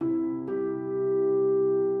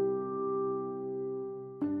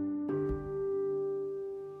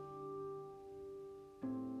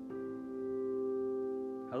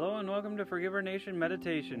to Forgiver Nation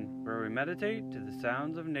Meditation, where we meditate to the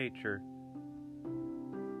sounds of nature.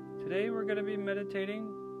 Today we're going to be meditating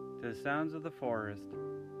to the sounds of the forest.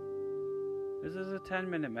 This is a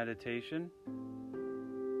 10-minute meditation.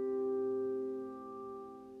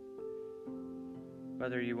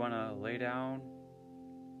 Whether you want to lay down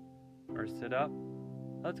or sit up,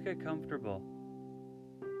 let's get comfortable.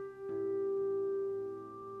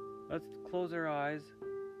 Let's close our eyes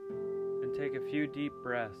and take a few deep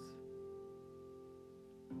breaths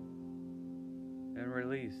and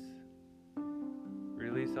release.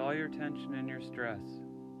 Release all your tension and your stress.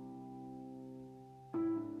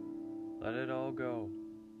 Let it all go.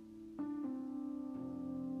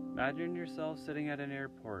 Imagine yourself sitting at an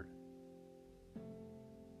airport,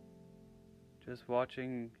 just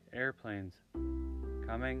watching airplanes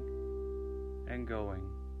coming and going.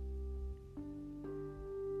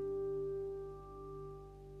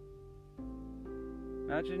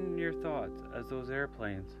 Imagine your thoughts as those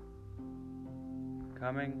airplanes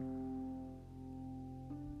coming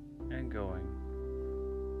and going.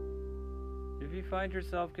 If you find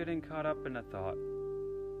yourself getting caught up in a thought,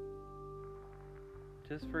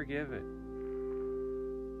 just forgive it,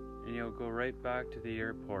 and you'll go right back to the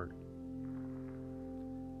airport.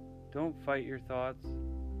 Don't fight your thoughts.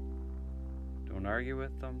 Don't argue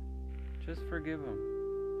with them. Just forgive them,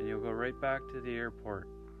 and you'll go right back to the airport.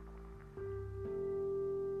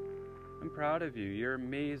 I'm proud of you. You're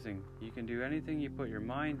amazing. You can do anything you put your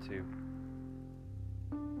mind to.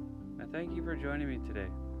 I thank you for joining me today.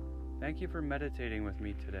 Thank you for meditating with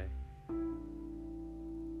me today.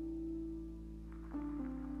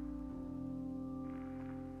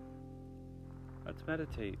 Let's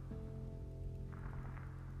meditate.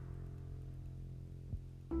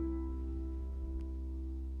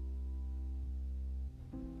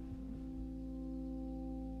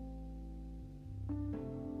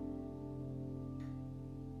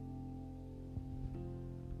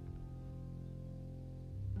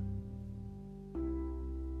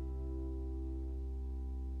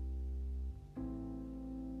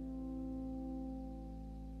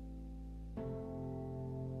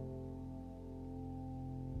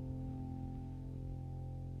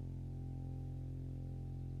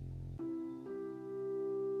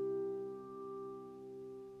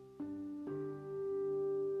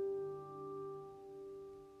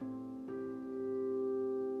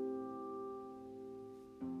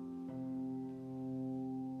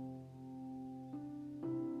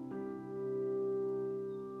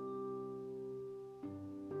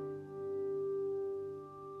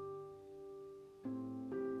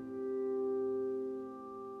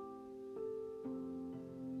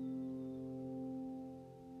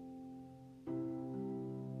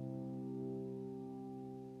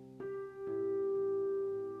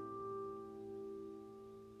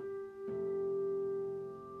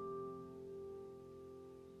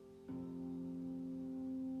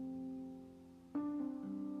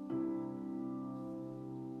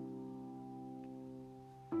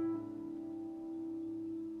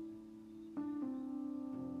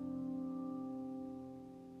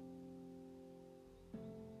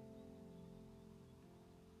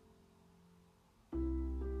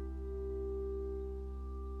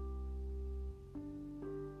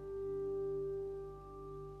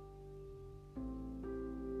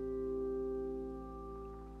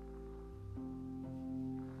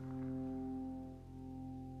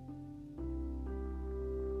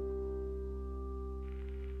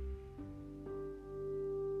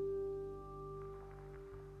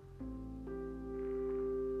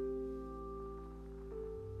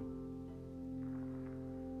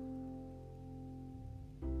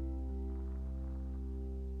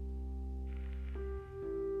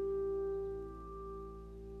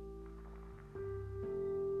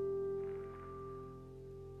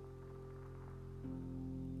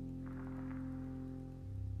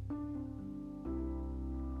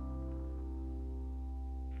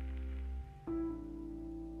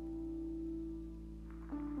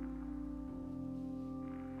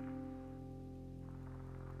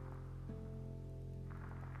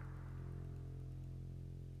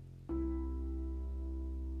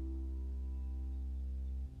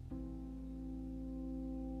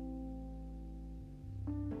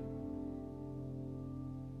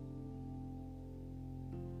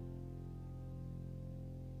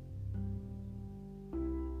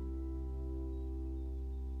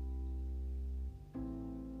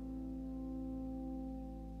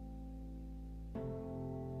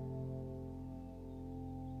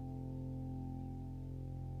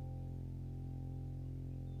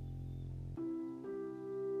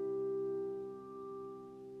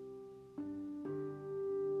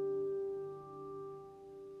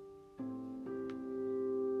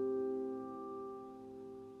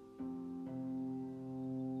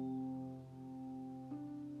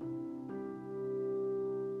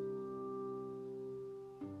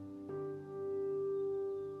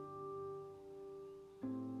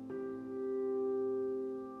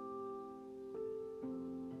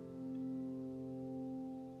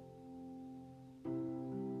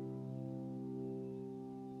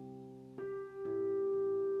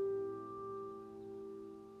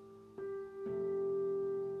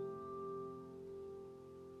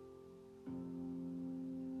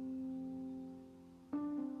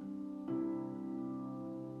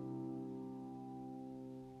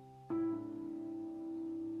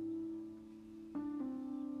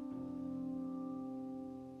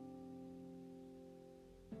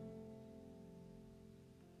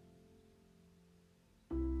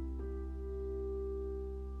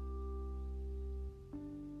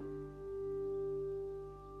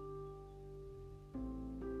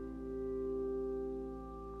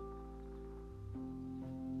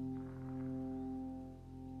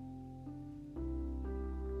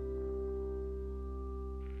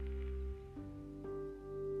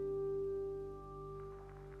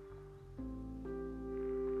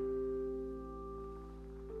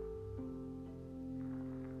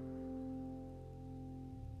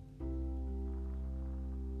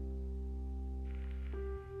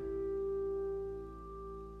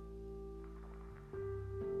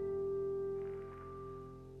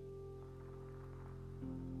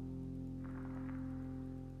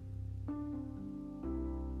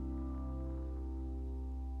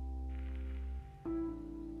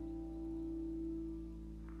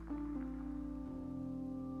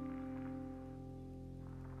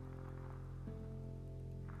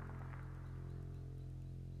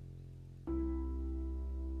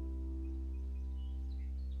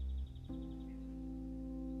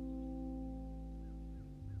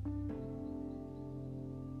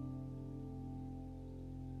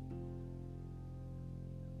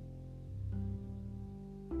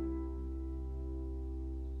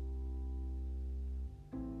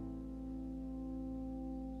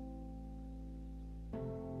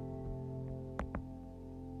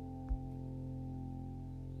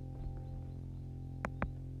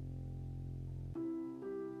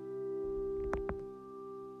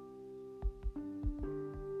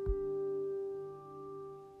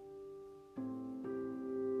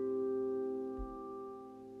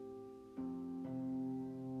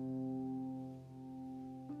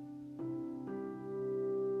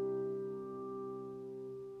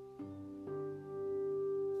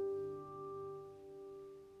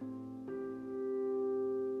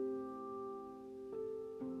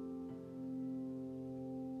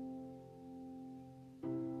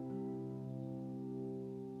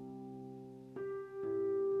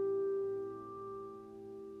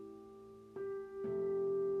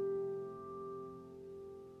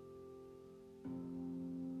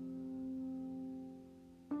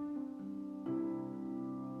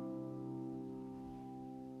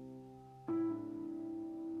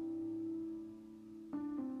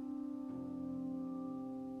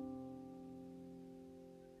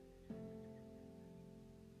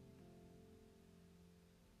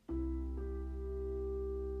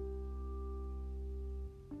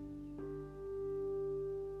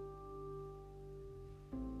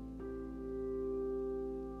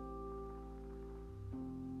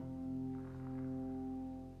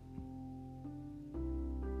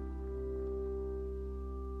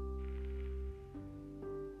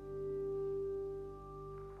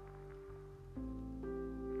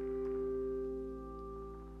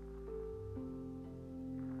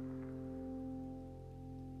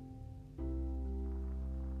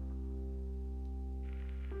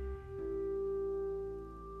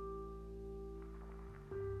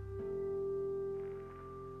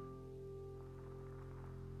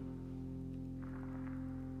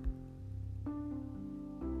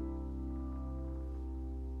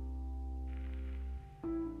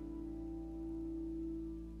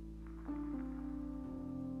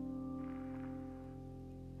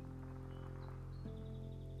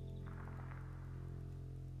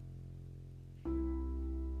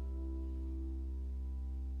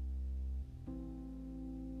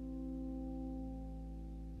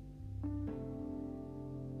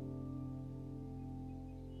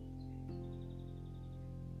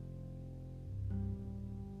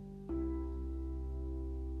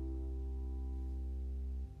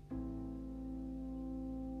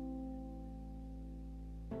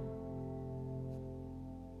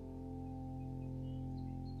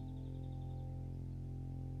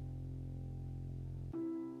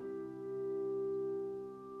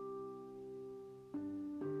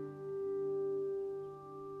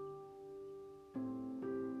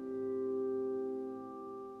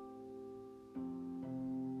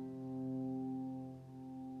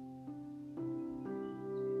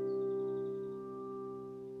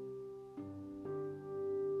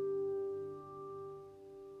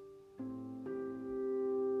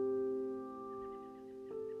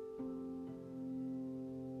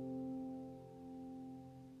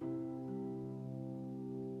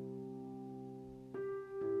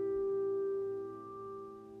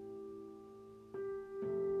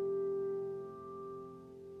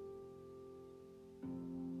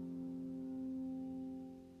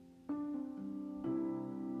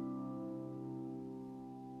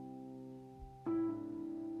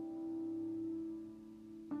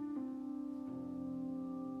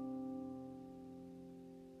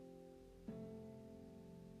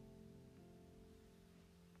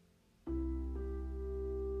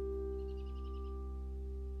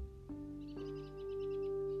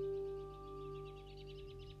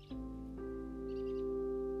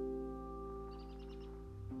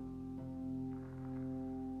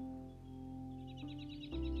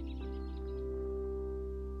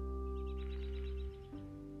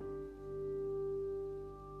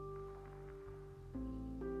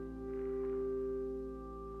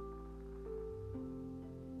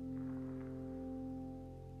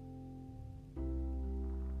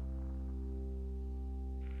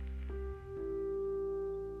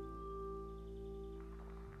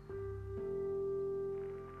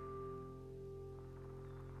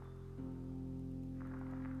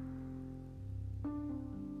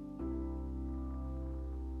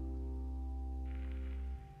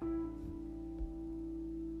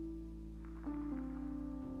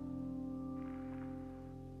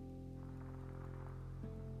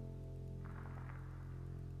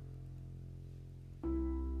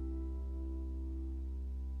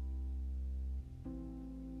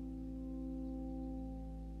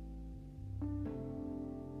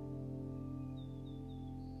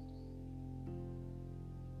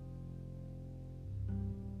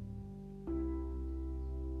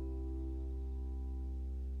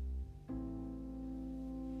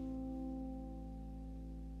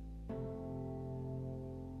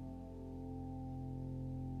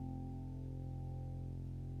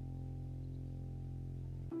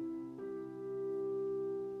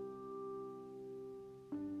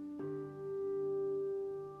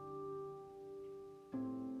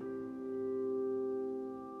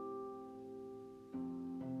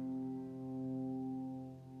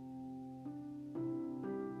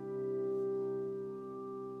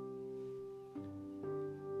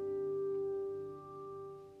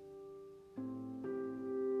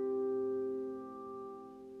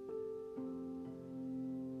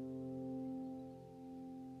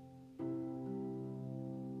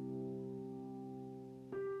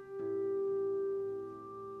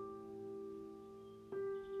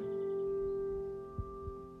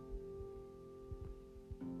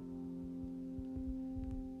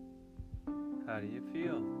 How do you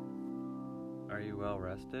feel? Are you well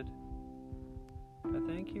rested? I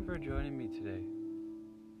thank you for joining me today.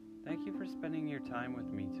 Thank you for spending your time with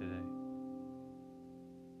me today.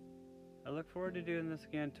 I look forward to doing this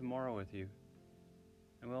again tomorrow with you,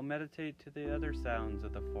 and we'll meditate to the other sounds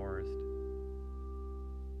of the forest.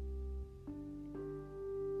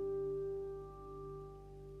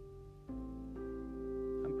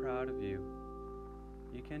 I'm proud of you.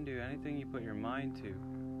 You can do anything you put your mind to.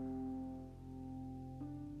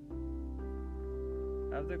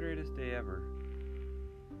 Have the greatest day ever.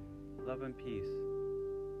 Love and peace.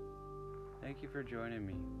 Thank you for joining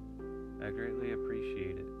me. I greatly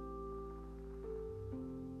appreciate it.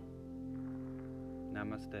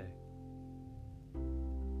 Namaste.